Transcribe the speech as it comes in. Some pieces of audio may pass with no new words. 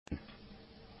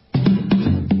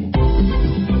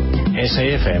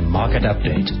SAFM Market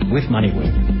Update with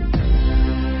Moneyweb.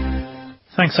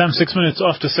 Thanks, Sam. 6 minutes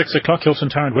after 6 o'clock, Hilton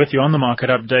Tarrant with you on the Market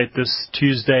Update this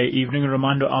Tuesday evening. A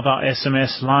reminder of our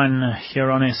SMS line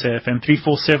here on SAFM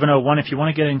 34701. If you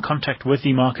want to get in contact with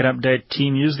the Market Update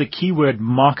team, use the keyword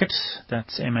market.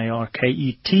 That's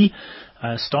MARKET.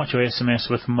 Start your SMS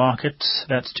with market.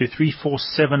 That's to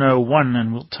 34701,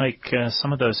 and we'll take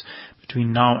some of those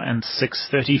between now and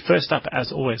 6:30. First up,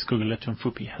 as always, Gugulethu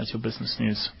Mfuphi has your business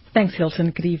news. Thanks,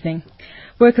 Hilton. Good evening.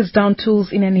 Workers downed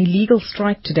tools in an illegal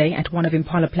strike today at one of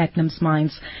Impala Platinum's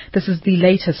mines. This is the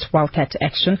latest wildcat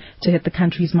action to hit the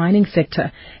country's mining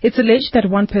sector. It's alleged that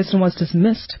one person was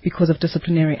dismissed because of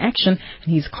disciplinary action,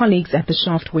 and his colleagues at the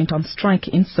shaft went on strike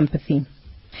in sympathy.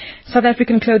 South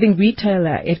African clothing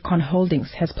retailer Edcon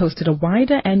Holdings has posted a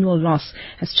wider annual loss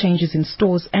as changes in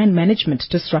stores and management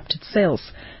disrupted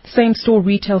sales. Same-store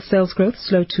retail sales growth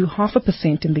slowed to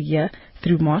 0.5% in the year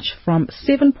through March from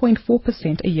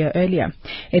 7.4% a year earlier.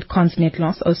 Edcon's net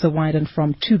loss also widened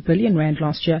from 2 billion rand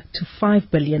last year to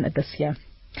 5 billion this year.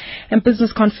 And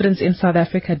business confidence in South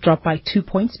Africa dropped by 2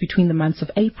 points between the months of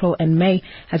April and May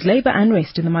as labour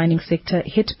unrest in the mining sector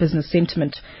hit business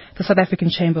sentiment. The South African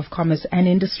Chamber of Commerce and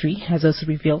Industry has also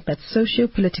revealed that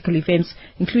socio-political events,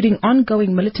 including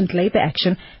ongoing militant labour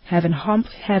action, have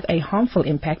a harmful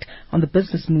impact on the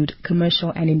business mood,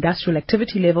 commercial and industrial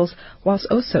activity levels, whilst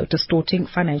also distorting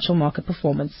financial market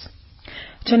performance.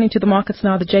 Turning to the markets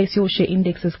now, the JSE All-Share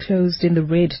Index has closed in the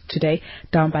red today,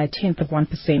 down by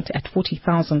 0.1% at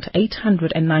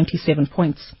 40,897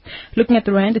 points. Looking at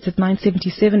the rand, it's at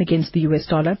 9.77 against the US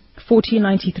dollar,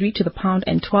 14.93 to the pound,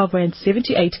 and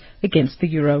 12.78 against the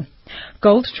euro.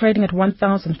 Gold trading at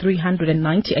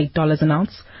 $1,398 an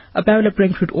ounce, a barrel of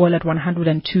Brent crude oil at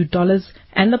 $102,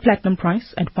 and the platinum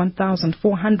price at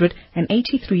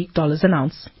 $1,483 an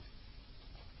ounce.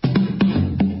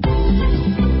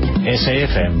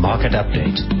 SAFM Market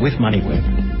Update with Moneyweb.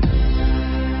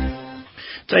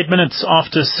 It's 8 minutes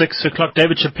after 6 o'clock.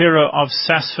 David Shapiro of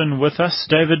Sasfin with us.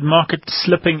 David, market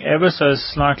slipping ever so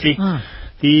slightly.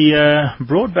 The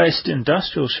broad-based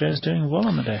industrial shares doing well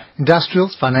on the day.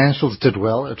 Industrials, financials did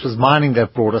well. It was mining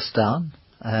that brought us down,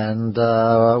 and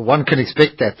one can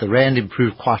expect that. The rand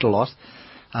improved quite a lot.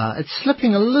 It's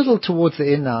slipping a little towards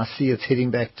the end now. I see it's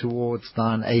heading back towards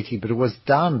 980, but it was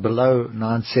down below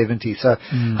 970. So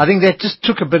I think that just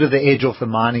took a bit of the edge off the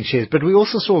mining shares. But we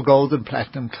also saw gold and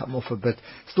platinum come off a bit.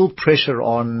 Still pressure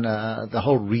on the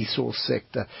whole resource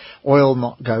sector. Oil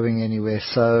not going anywhere.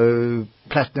 So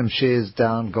platinum shares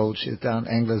down, gold shares down.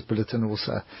 Anglo's Bulletin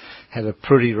also had a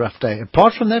pretty rough day.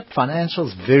 Apart from that,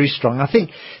 financials very strong. I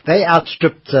think they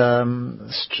outstripped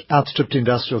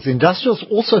industrials. Industrials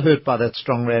also hurt by that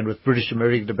strong rand with British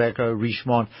American Tobacco,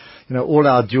 Richemont, all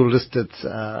our dual listed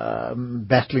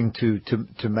battling to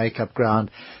make up ground.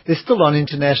 There's still on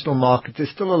international market.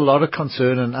 There's still a lot of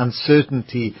concern and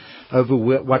uncertainty over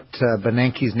what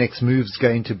Bernanke's next move is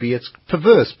going to be. It's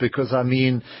perverse because,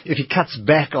 if he cuts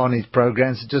back on his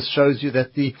programs, it just shows you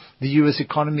that the US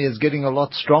economy is getting a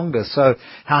lot stronger. So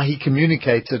how he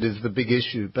communicates it is the big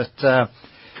issue. But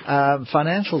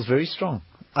financials very strong.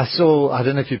 I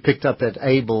don't know if you picked up that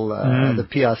Able, the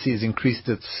PRC has increased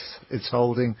its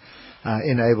holding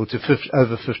in Able to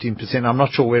over 15%. I'm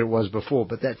not sure where it was before,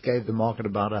 but that gave the market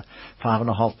about a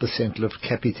 5.5% lift.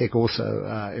 Capitec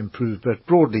also improved, but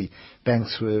broadly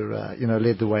banks were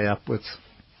led the way upwards.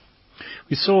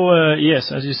 We saw,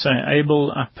 yes, as you say,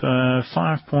 Able up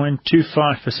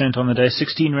 5.25% on the day,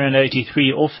 16 Rand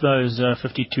 83 off those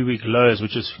 52-week lows,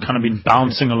 which has kind of been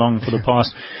bouncing along for the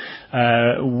past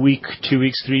week, 2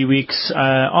 weeks, 3 weeks.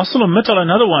 ArcelorMittal,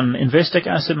 another one. Investec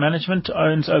Asset Management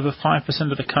owns over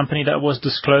 5% of the company. That was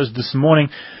disclosed this morning,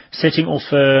 setting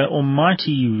off an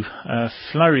almighty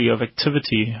flurry of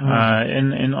activity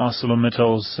in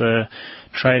ArcelorMittal's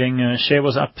trading. Share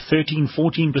was up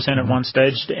 13-14% at one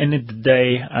stage. Ended the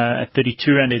day at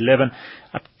 32.11,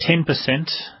 up 10%.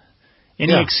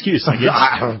 Any excuse, I guess?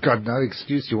 I've got no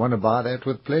excuse. You want to buy that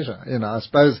with pleasure. I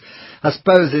suppose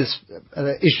there's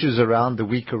issues around the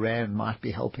weaker rand might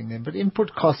be helping them, but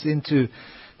input costs into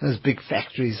those big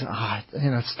factories,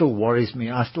 it still worries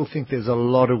me. I still think there's a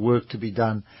lot of work to be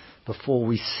done before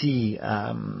we see,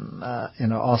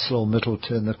 ArcelorMittal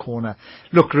turn the corner.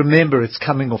 Look, remember, it's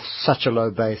coming off such a low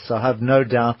base. So I have no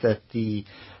doubt that the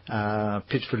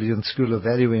Pitchfordian School of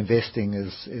Value Investing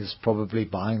is probably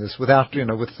buying this without,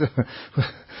 with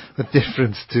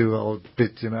difference to old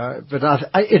bit, But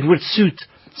it would suit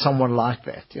someone like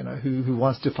that, who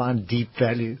wants to find deep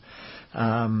value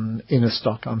in a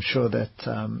stock. I'm sure that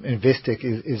Investec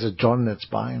is a John that's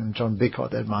buying, and John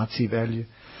Bickott that might see value.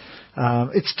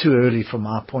 it's too early from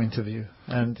our point of view.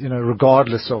 And,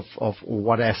 regardless of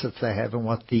what assets they have and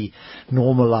what the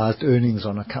normalized earnings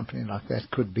on a company like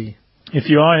that could be. If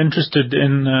you are interested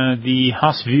in the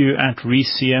house view at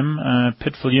ReCM,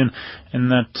 Piet Viljoen, in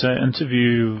that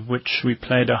interview which we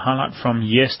played a highlight from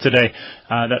yesterday,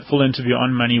 that full interview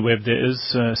on MoneyWeb, there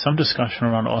is some discussion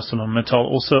around ArcelorMittal,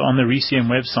 also on the ReCM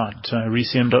website,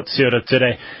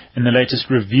 recm.co.za, in the latest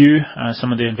review,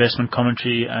 some of the investment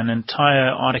commentary, an entire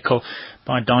article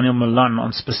by Daniel Milan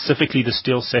on specifically the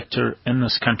steel sector in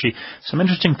this country. Some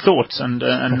interesting thoughts, and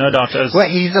no doubt as... Well,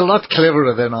 he's a lot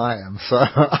cleverer than I am, so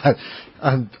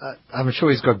I'm sure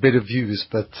he's got better views,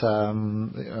 but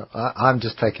I'm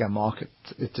just taking a market.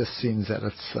 It just seems that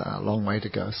it's a long way to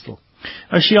go still.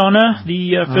 Oceana,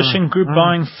 the fishing group,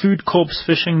 buying Food Corp's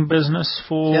fishing business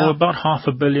for about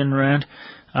R500 million.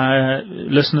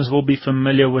 Listeners will be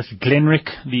familiar with Glenrick,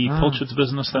 the Pilchards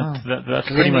business. That's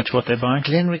pretty much what they're buying.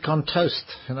 Glenrick on toast,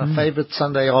 favorite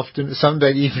Sunday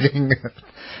evening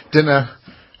dinner.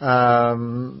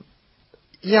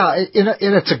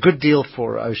 It's a good deal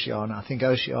for Oceana. I think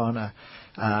Oceana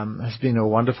has been a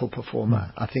wonderful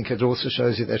performer. I think it also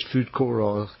shows you that Food Corp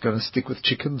are going to stick with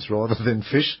chickens rather than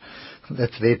fish.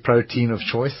 That's their protein of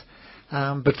choice.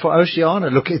 But for Oceana,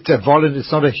 look, it's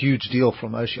not a huge deal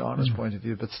from Oceana's point of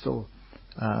view, but still,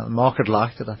 the market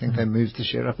liked it. I think they moved the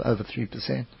share up over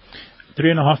 3%.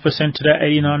 3.5% today,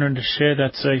 89 rand a share.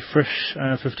 That's a fresh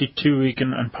 52-week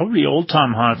and probably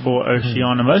all-time high for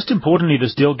Oceana. Most importantly,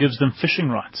 this deal gives them fishing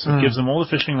rights. It gives them all the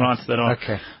fishing rights that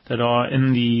are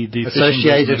in the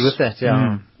associated fishing with that.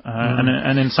 Yeah.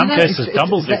 And in some cases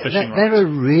doubles their fishing rights. They're a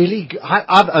really good,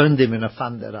 I've owned them in a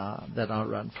fund that I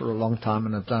run for a long time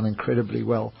and have done incredibly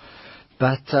well.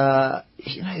 But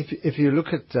if you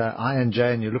look at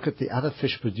I&J and you look at the other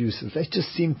fish producers, they just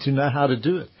seem to know how to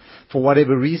do it for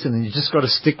whatever reason, and you just got to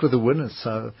stick with the winners.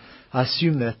 So I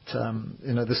assume that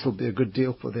this will be a good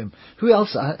deal for them. Who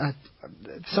else?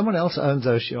 Someone else owns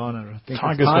Oceana. I think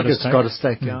Tiger's got a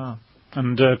stake. Yeah.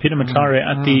 And Peter McClary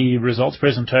at the results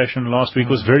presentation last week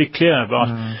was very clear about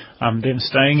them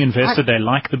staying invested. They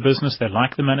like the business. They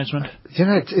like the management.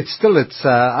 I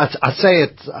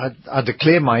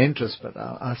declare my interest, but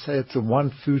I say it's the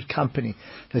one food company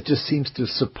that just seems to have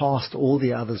surpassed all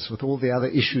the others with all the other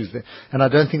issues there. And I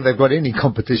don't think they've got any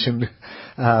competition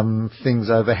things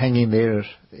overhanging their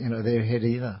head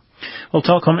either. Well,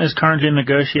 Telkom is currently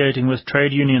negotiating with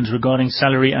trade unions regarding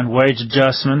salary and wage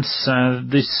adjustments.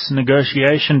 This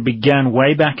negotiation began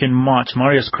way back in March.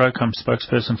 Marius Krookamp,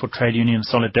 spokesperson for Trade Union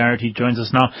Solidarity, joins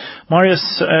us now.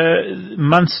 Marius,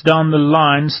 months down the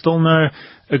line, still no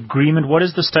agreement. What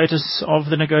is the status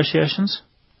of the negotiations?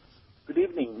 Good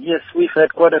evening. Yes, we've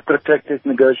had quite a protracted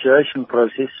negotiation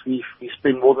process. We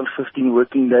spent more than 15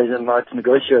 working days and nights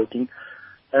negotiating,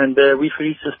 and we've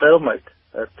reached a stalemate.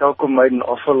 Telkom made an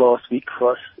offer last week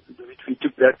for us, which we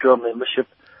took back to our membership.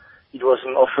 It was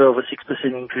an offer of a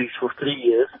 6% increase for 3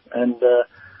 years, and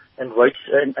wage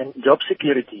and job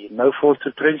security, no forced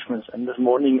retrenchments. And this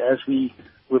morning, as we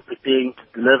were preparing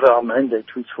to deliver our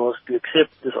mandate, which was to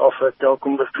accept this offer,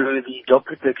 Telkom withdrew the job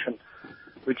protection,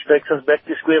 which takes us back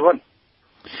to square one.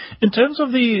 In terms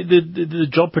of the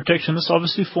job protection, this is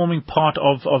obviously forming part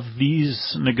of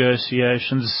these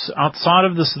negotiations. Outside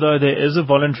of this, though, there is a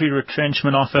voluntary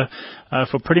retrenchment offer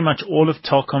for pretty much all of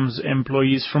Telkom's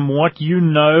employees. From what you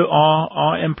know,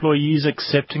 are employees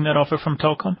accepting that offer from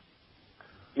Telkom?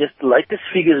 Yes, the latest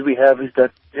figures we have is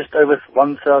that just over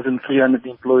 1,300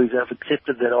 employees have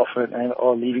accepted that offer and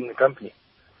are leaving the company.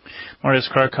 Marius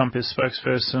Krookamp is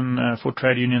spokesperson for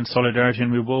Trade Union Solidarity,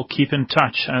 and we will keep in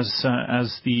touch as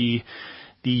the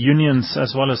unions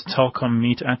as well as Telkom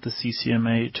meet at the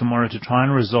CCMA tomorrow to try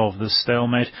and resolve this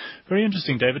stalemate. Very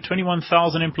interesting, David.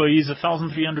 21,000 employees,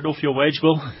 1,300 off your wage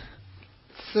bill.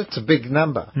 That's a big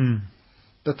number.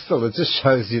 But still, it just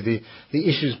shows you the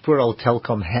issues poor old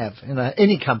Telkom have.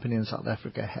 Any company in South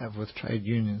Africa have with trade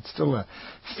unions. Still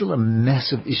a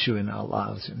massive issue in our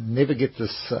lives. You never get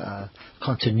this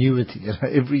continuity.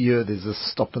 Every year there's a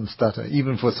stop and stutter,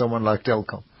 even for someone like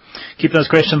Telkom. Keep those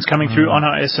questions coming through on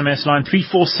our SMS line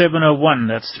 34701.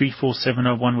 That's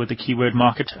 34701 with the keyword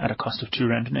market at a cost of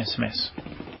R2 an SMS.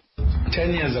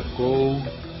 10 years ago,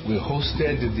 we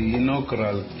hosted the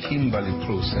inaugural Kimberley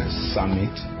Process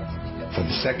Summit. For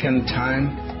the second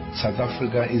time, South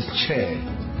Africa is chair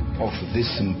of this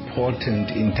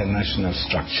important international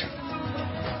structure.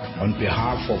 On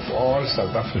behalf of all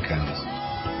South Africans,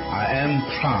 I am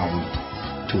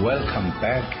proud to welcome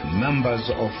back members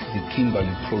of the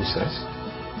Kimberley Process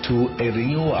to a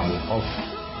renewal of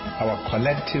our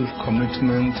collective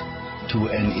commitment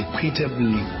to an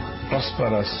equitably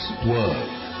prosperous world,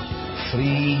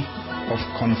 free of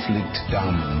conflict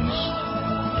downs.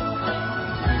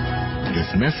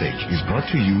 This message is brought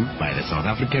to you by the South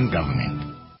African government.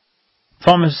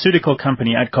 Pharmaceutical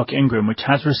company Adcock Ingram, which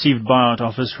has received buyout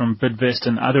offers from Bidvest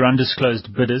and other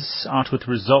undisclosed bidders, out with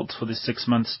results for the 6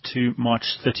 months to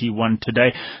March 31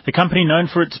 today. The company, known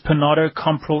for its Panado,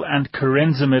 Comprel and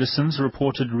Carenza medicines,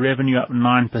 reported revenue up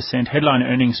 9%, headline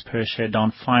earnings per share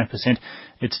down 5%,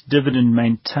 its dividend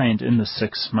maintained in the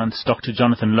 6 months. Dr.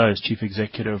 Jonathan Lowe is Chief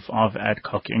Executive of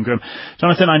Adcock Ingram.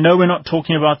 Jonathan, I know we're not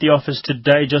talking about the offers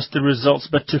today, just the results,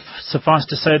 but suffice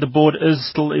to say the board is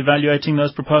still evaluating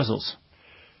those proposals.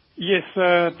 Yes,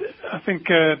 I think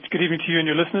good evening to you and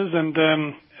your listeners.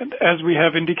 And as we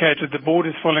have indicated, the board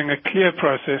is following a clear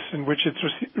process in which it's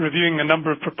reviewing a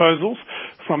number of proposals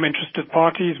from interested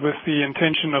parties with the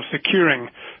intention of securing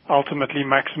ultimately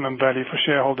maximum value for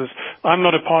shareholders. I'm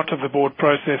not a part of the board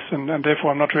process, and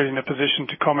therefore I'm not really in a position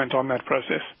to comment on that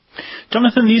process.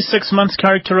 Jonathan, these 6 months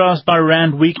characterized by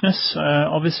rand weakness,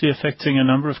 obviously affecting a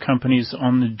number of companies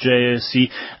on the JSE,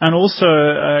 and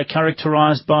also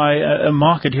characterized by a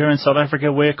market here in South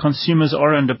Africa where consumers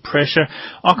are under pressure.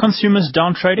 Are consumers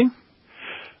downtrading?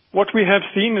 What we have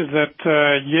seen is that,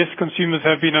 yes, consumers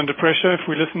have been under pressure. If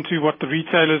we listen to what the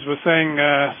retailers were saying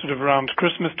sort of around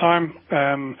Christmas time,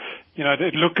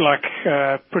 it looked like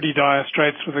pretty dire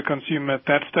straits for the consumer at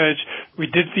that stage. We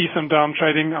did see some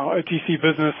downtrading. Our OTC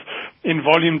business in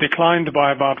volume declined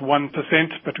by about 1%,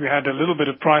 but we had a little bit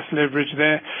of price leverage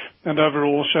there and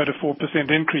overall showed a 4%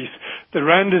 increase. The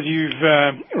rand, as you've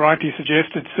rightly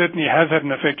suggested, certainly has had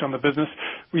an effect on the business.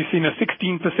 We've seen a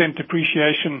 16%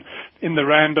 depreciation in the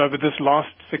rand over this last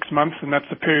 6 months, and that's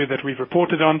the period that we've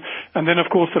reported on. And then, of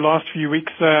course, the last few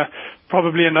weeks,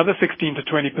 probably another 16 to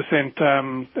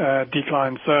 20%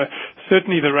 decline. So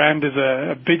certainly the rand is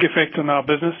a big effect on our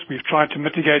business. We've tried to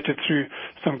mitigate it through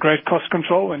some great cost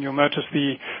control, and you'll notice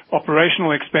the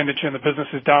operational expenditure in the business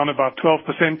is down about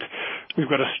 12%. We've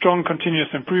got a strong continuous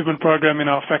improvement program in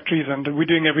our factories, and we're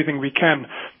doing everything we can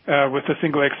with the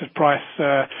single exit price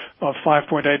of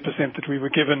 5.8% that we were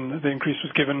given. The increase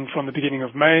was given from the beginning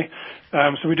of May.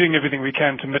 So we're doing everything we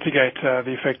can to mitigate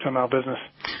the effect on our business.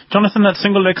 Jonathan, that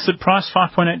single exit price,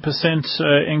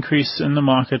 5.8% increase in the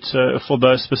market for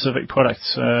those specific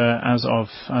products as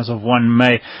of 1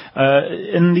 May.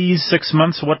 In these 6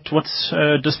 months, what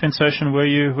dispensation were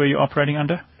you operating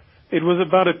under? It was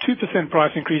about a 2%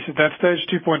 price increase at that stage,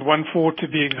 2.14 to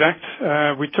be exact.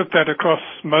 We took that across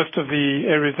most of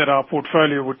the areas that our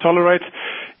portfolio would tolerate.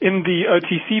 In the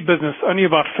OTC business, only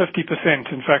about 50%,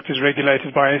 in fact, is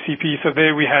regulated by SEP. So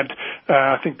there we had,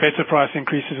 I think, better price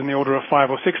increases in the order of 5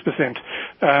 or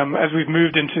 6%. As we've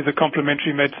moved into the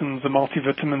complementary medicines, the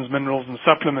multivitamins, minerals and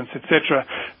supplements, etc.,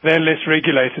 they're less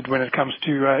regulated when it comes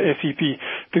to SEP.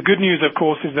 The good news, of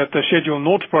course, is that the Schedule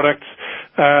 0 products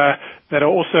that are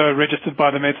also registered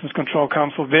by the Medicines Control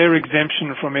Council, their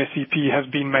exemption from SEP has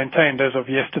been maintained as of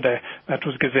yesterday. That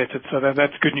was gazetted, so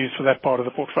that's good news for that part of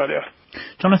the portfolio.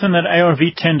 Jonathan, that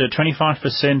ARV tender,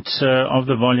 25% of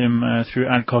the volume through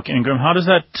Adcock Ingram, how does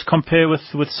that compare with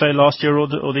say, last year or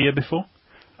the year before?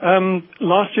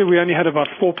 Last year we only had about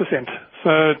 4%,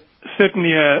 so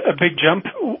certainly a big jump.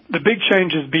 The big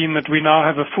change has been that we now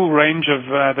have a full range of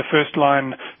the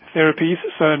first-line therapies,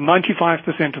 so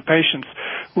 95% of patients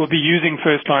will be using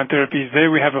first-line therapies. There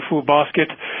we have a full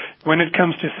basket. When it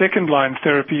comes to second-line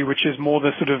therapy, which is more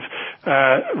the sort of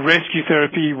rescue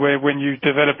therapy where when you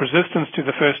develop resistance to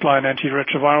the first-line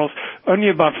antiretrovirals, only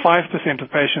about 5%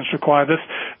 of patients require this.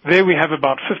 There we have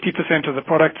about 50% of the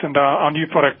products, and our new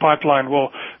product pipeline will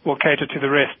cater to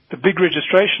the rest. The big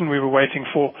registration we were waiting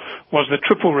for was the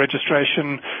triple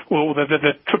registration, or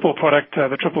the triple product,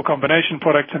 the triple combination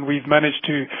product, and we've managed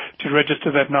to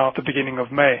register that now at the beginning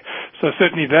of May. So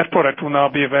certainly that product will now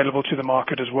be available to the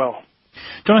market as well.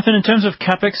 Jonathan, in terms of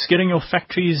CapEx, getting your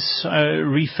factories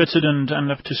refitted and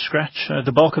up to scratch,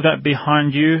 the bulk of that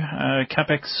behind you,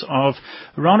 CapEx of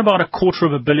around about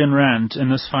 250 million rand in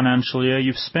this financial year.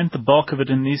 You've spent the bulk of it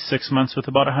in these 6 months with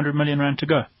about 100 million rand to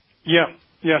go. Yeah.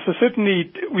 So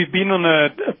certainly we've been on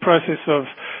a process of,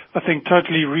 I think,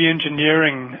 totally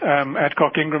re-engineering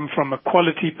Adcock Ingram from a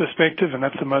quality perspective, and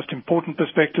that's the most important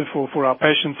perspective for our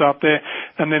patients out there.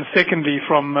 And then secondly,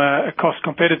 from a cost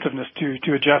competitiveness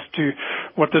to adjust to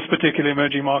what this particular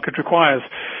emerging market requires.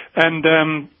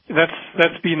 And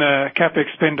that's been a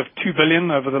capex spend of 2 billion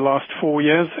over the last 4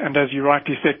 years, and as you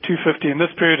rightly said, 250 in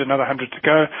this period, another 100 to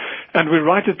go. And we're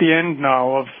right at the end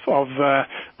now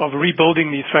of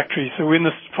rebuilding these factories. So we're in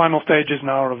the final stages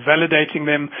now of validating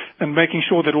them and making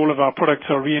sure that all of our products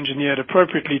are re-engineered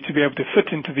appropriately to be able to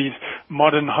fit into these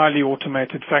modern, highly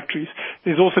automated factories.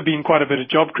 There's also been quite a bit of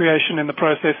job creation in the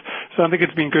process, so I think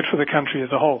it's been good for the country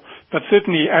as a whole. But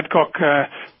certainly Adcock,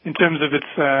 in terms of its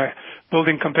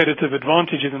building competitive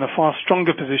advantage, is in a far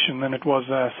stronger position than it was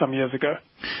some years ago.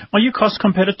 Are you cost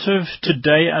competitive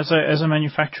today as a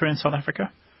manufacturer in South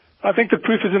Africa? I think the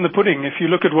proof is in the pudding. If you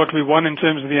look at what we won in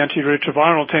terms of the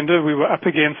antiretroviral tender, we were up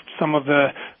against some of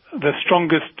the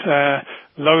strongest,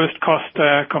 lowest cost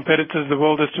competitors the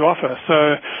world has to offer.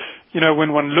 So,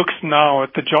 when one looks now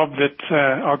at the job that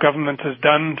our government has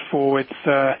done for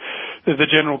the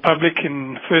general public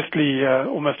in firstly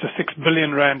almost a 6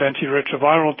 billion rand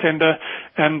antiretroviral tender,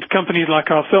 and companies like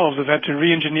ourselves have had to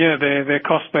re-engineer their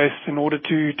cost base in order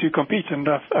to compete, and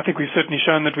I think we've certainly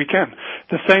shown that we can.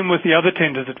 The same with the other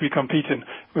tenders that we compete in,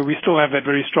 where we still have that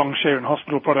very strong share in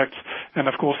hospital products and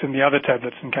of course in the other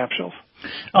tablets and capsules.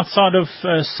 Outside of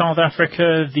South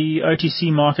Africa, the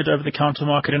OTC market, over-the-counter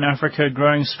market in Africa,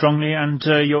 growing strongly, and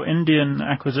your Indian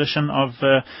acquisition of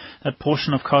that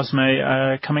portion of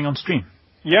Cosme coming on stream.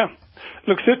 Yeah.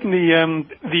 Look, certainly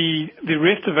the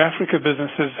rest of Africa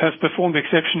business has performed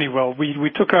exceptionally well.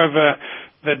 We took over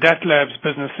the DAT Labs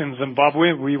business in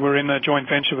Zimbabwe. We were in a joint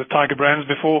venture with Tiger Brands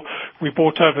before. We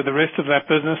bought over the rest of that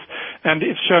business, and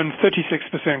it's shown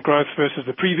 36% growth versus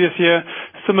the previous year.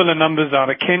 Similar numbers out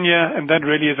of Kenya, and that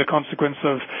really is a consequence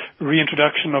of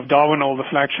reintroduction of Darwinol, the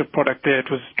flagship product there.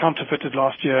 It was counterfeited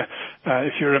last year,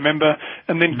 if you remember.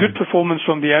 And then good performance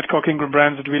from the Adcock Ingram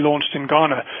brands that we launched in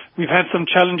Ghana. We've had some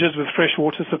challenges with fresh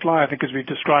water supply, I think, as we've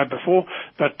described before,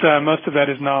 but most of that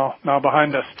is now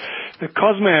behind us. The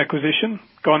Cosme acquisition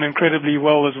gone incredibly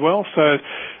well as well. So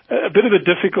a bit of a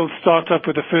difficult startup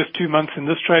with the first 2 months in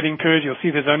this trading period. You'll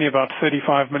see there's only about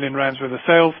 35 million rands worth of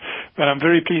sales, but I'm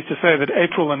very pleased to say that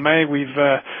April and May we've,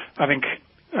 I think,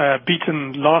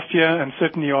 beaten last year and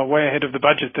certainly are way ahead of the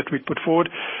budget that we put forward.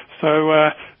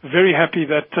 So very happy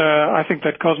that I think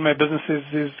that Cosme business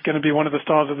is going to be one of the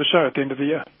stars of the show at the end of the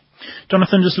year.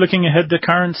 Jonathan, just looking ahead, the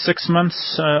current 6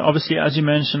 months, obviously, as you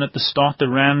mentioned at the start, the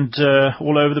rand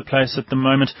all over the place at the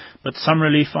moment, but some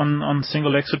relief on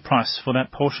single exit price for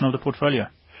that portion of the portfolio.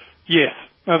 Yes.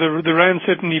 The rand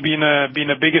certainly been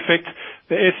a big effect.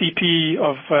 The SEP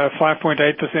of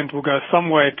 5.8% will go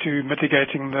some way to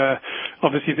mitigating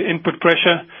obviously the input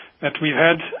pressure that we've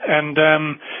had, and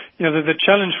the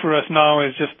challenge for us now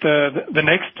is just the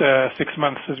next 6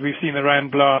 months as we've seen the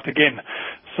rand blow out again.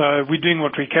 So we're doing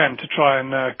what we can to try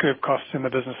and curb costs in the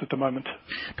business at the moment.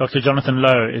 Dr. Jonathan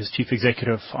Lowe is Chief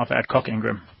Executive of Adcock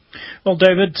Ingram. Well,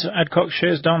 David, Adcock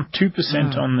shares down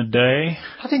 2% on the day.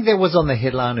 I think that was on the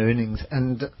headline earnings,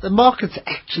 and the market's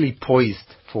actually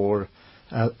poised for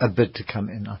a bid to come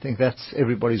in. I think that's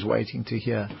everybody's waiting to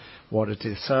hear what it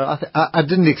is. So I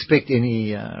didn't expect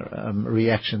any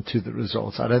reaction to the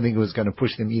results. I don't think it was going to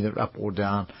push them either up or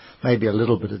down. Maybe a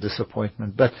little bit of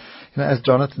disappointment. But as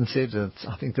Jonathan said,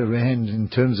 I think the rand in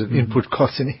terms of input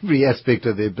costs in every aspect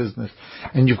of their business,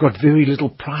 and you've got very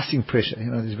little pricing pressure.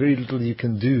 There's very little you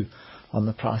can do on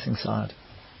the pricing side.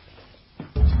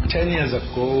 10 years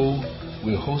ago,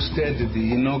 we hosted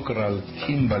the inaugural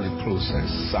Kimberley Process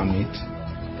Summit.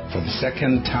 For the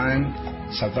second time,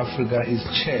 South Africa is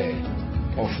chair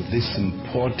of this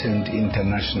important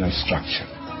international structure.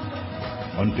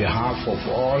 On behalf of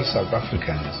all South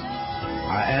Africans,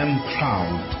 I am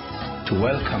proud to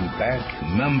welcome back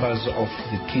members of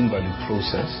the Kimberley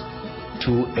Process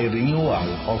to a renewal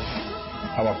of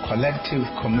our collective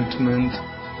commitment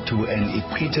to an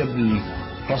equitably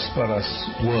prosperous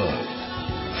world,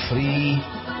 free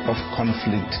of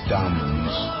conflict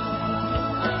dams.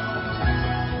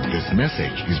 This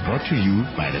message is brought to you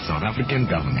by the South African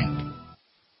government.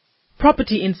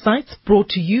 Property Insights brought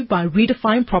to you by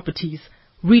Redefine Properties.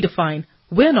 Redefine.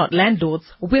 We're not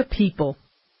landlords, we're people.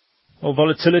 Well,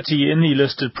 volatility in the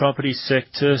listed property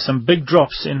sector, some big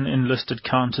drops in listed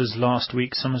counters last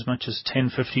week, some as much as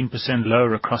 10-15%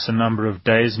 lower across a number of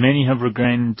days. Many have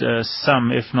regained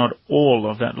some, if not all,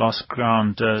 of that lost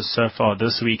ground so far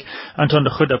this week. Anton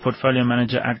de Goede, portfolio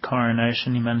manager at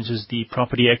Coronation, he manages the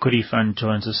property equity fund,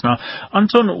 joins us now.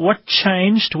 Anton, what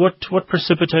changed? What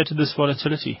precipitated this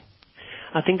volatility?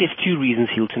 I think there's two reasons,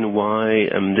 Hilton, why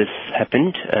this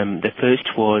happened. The first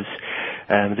was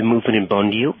the movement in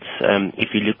bond yields.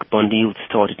 If you look, bond yields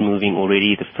started moving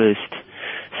already the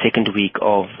second week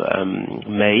of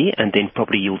May, and then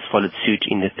property yields followed suit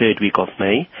in the third week of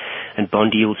May, and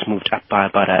bond yields moved up by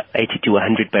about 80 to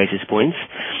 100 basis points.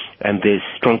 And there's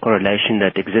strong correlation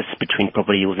that exists between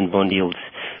property yields and bond yields,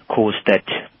 caused that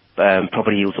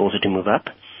property yields also to move up.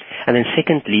 And then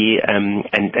secondly,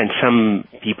 and some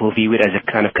people view it as a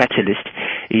kind of catalyst,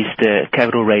 is the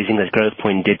capital raising that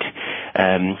Growthpoint did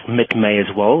mid-May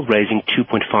as well, raising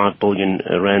 2.5 billion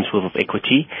rands worth of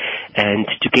equity. And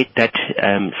to get that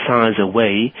size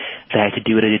away, they had to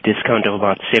do it at a discount of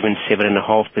about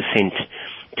 7.5%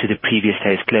 to the previous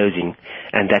day's closing,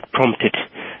 and that prompted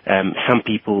some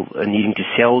people needing to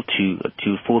sell to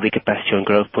fill their capacity on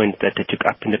Growthpoint that they took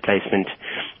up in the placement,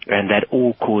 and that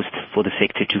all caused for the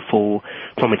sector to fall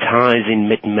from its highs in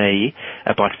mid-May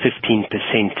about 15%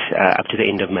 up to the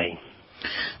end of May.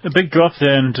 A big drop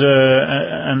there,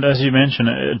 and as you mentioned,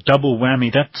 a double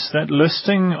whammy. That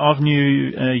listing of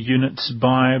new units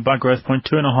by Growthpoint,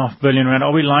 2.5 billion rand.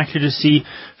 Are we likely to see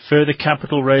further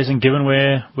capital raising given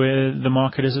where the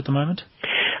market is at the moment?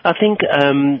 I think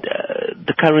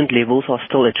the current levels are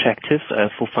still attractive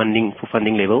for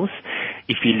funding levels.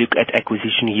 If you look at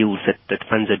acquisition yields that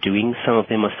funds are doing, some of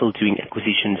them are still doing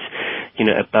acquisitions,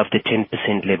 above the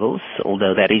 10% levels,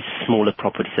 although that is smaller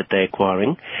properties that they're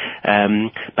acquiring.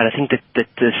 But I think that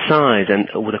the size and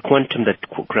or the quantum that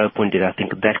Growthpoint did, I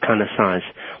think that kind of size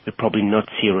we'll probably not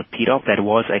see a repeat of. That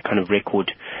was a kind of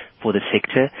record for the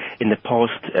sector. In the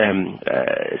past,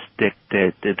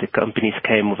 the companies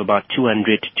came with about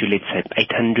 200 to, let's say,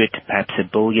 800, perhaps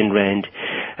R1 billion,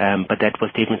 but that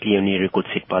was definitely only a record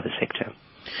set by the sector.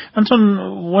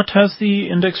 Anton, what has the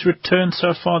index returned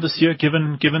so far this year,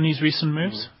 given these recent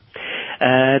moves?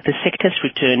 The sector has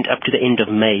returned up to the end of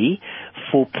May,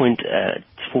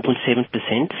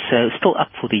 4.7%, so still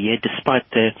up for the year, despite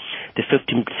the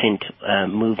 15%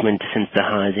 movement since the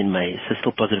highs in May. So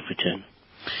still positive return.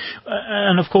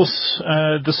 And of course,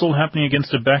 this all happening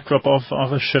against a backdrop of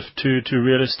a shift to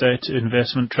real estate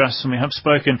investment trusts, and we have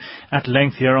spoken at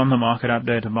length here on the market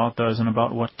update about those and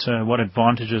about what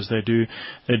advantages they do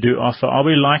offer. Are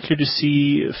we likely to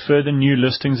see further new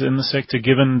listings in the sector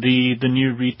given the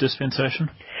new REIT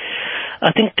dispensation?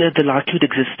 I think the likelihood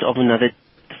exists of another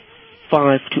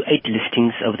 5 to 8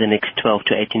 listings over the next 12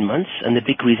 to 18 months, and the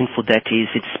big reason for that is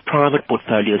it's private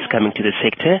portfolios coming to the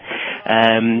sector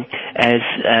as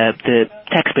the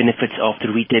tax benefits of the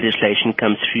REIT legislation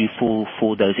come through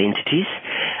for those entities.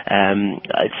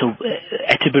 So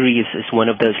Atterbury is one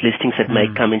of those listings that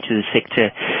may come into the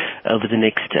sector over the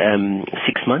next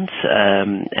 6 months,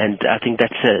 and I think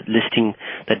that's a listing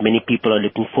that many people are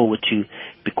looking forward to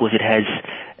because it has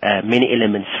many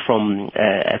elements from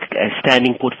a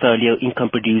standing portfolio, income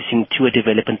producing, to a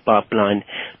development pipeline,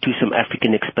 to some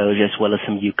African exposure as well as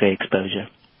some UK exposure.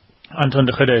 Anton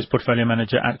de Goede is portfolio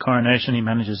manager at Coronation. He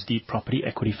manages the Property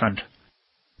Equity Fund.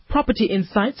 Property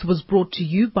Insights was brought to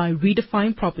you by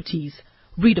Redefine Properties.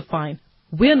 Redefine.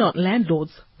 We're not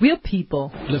landlords, we're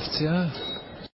people. Lifts here.